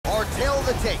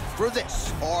the tape for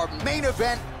this, our main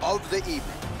event of the evening.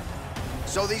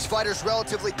 So these fighters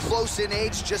relatively close in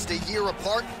age, just a year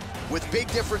apart, with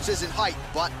big differences in height,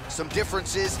 but some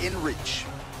differences in reach.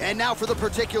 And now for the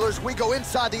particulars, we go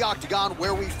inside the octagon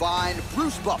where we find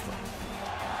Bruce Buffer.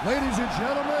 Ladies and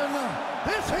gentlemen,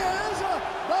 this is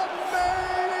the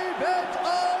main event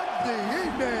of the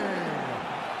evening.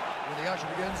 When the action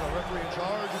begins, our referee in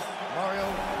charge, Mario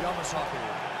Yamasaki.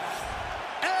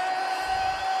 And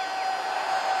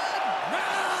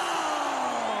now,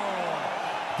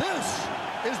 this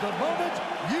is the moment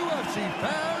UFC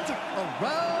fans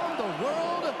around the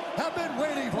world have been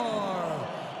waiting for.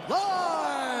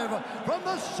 Live from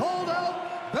the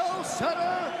sold-out Bell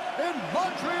Center in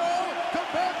Montreal,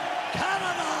 Quebec,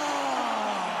 Canada.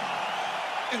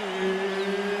 It's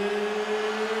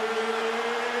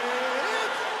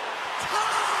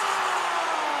time!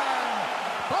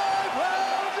 5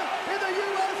 rounds in the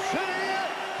UFC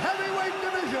heavyweight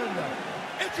division.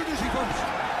 Introducing first,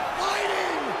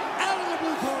 fighting out of the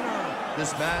blue corner.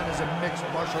 This man is a mixed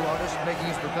martial artist making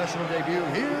his professional debut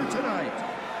here tonight.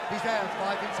 He stands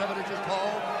 5 feet 7 inches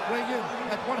tall, weighing in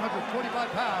at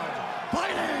 145 pounds.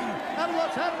 Fighting out of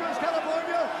Los Angeles,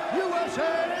 California,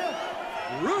 USA,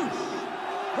 Bruce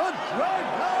the Dragon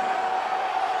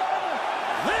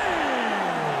Lee!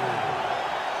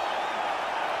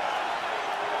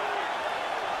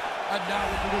 And now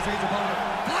introducing his opponent,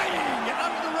 fighting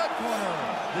out of the red corner.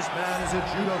 This man is a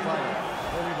judo fighter,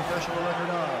 holding a professional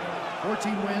record of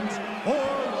 14 wins, 4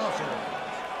 losses.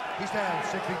 He stands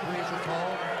 6 feet 3 inches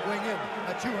tall, weighing in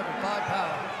at 205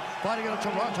 pounds. Fighting out of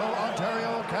Toronto,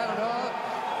 Ontario, Canada,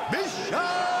 Misha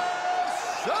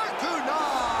Cirkunov!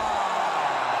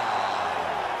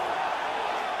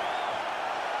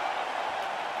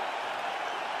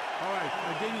 All right,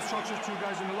 I gave instructions to you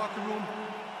guys in the locker room.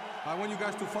 I want you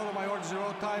guys to follow my orders at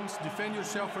all times, defend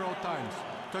yourself at all times.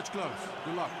 Touch gloves.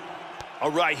 Good luck. All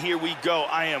right, here we go.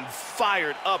 I am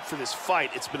fired up for this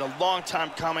fight. It's been a long time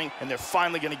coming, and they're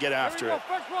finally going to get after it.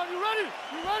 First one, you ready?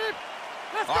 You ready?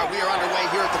 Let's All right, we are underway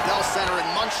here at the Bell Center in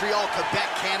Montreal, Quebec,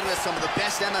 Canada. Some of the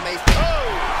best MMA. Oh,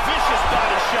 vicious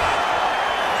body shot.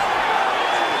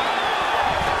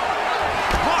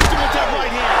 Blocked him with that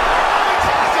right hand.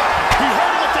 He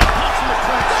hurt him with that punch from the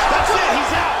clinch. That's it,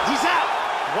 he's out, he's out.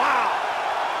 Wow.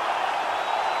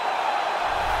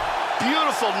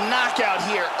 Beautiful knockout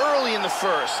here early in the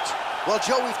first. Well,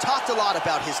 Joe, we've talked a lot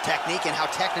about his technique and how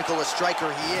technical a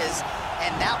striker he is,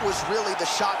 and that was really the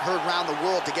shot heard around the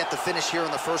world to get the finish here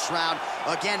in the first round.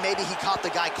 Again, maybe he caught the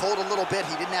guy cold a little bit.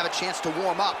 He didn't have a chance to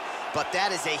warm up, but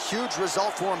that is a huge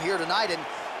result for him here tonight, and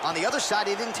on the other side,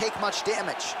 he didn't take much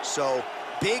damage. So,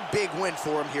 big, big win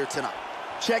for him here tonight.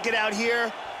 Check it out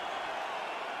here.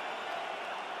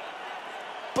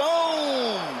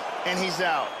 Boom! And he's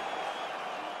out.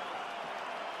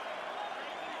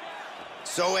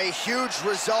 So a huge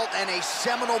result and a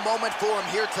seminal moment for him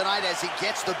here tonight as he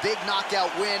gets the big knockout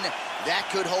win. That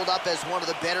could hold up as one of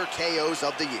the better KOs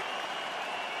of the year.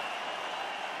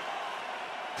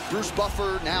 Bruce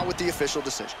Buffer now with the official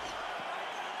decision.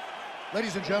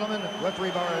 Ladies and gentlemen,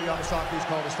 referee Mario Yamasaki has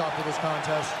called a stop to this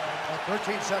contest at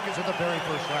 13 seconds of the very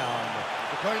first round.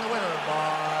 Declaring the winner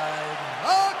by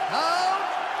knockout,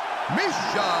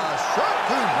 Misha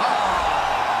Cirkunov.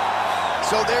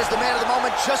 So there's the man of the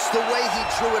moment, just the way he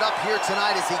drew it up here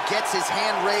tonight as he gets his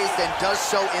hand raised and does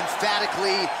so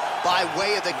emphatically by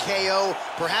way of the KO.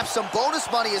 Perhaps some bonus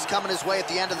money is coming his way at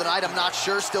the end of the night. I'm not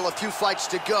sure, still a few fights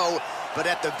to go, but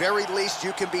at the very least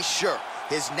you can be sure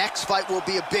his next fight will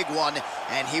be a big one,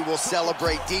 and he will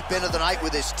celebrate deep into the night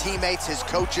with his teammates, his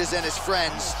coaches, and his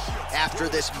friends after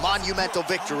this monumental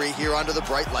victory here under the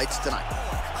bright lights tonight.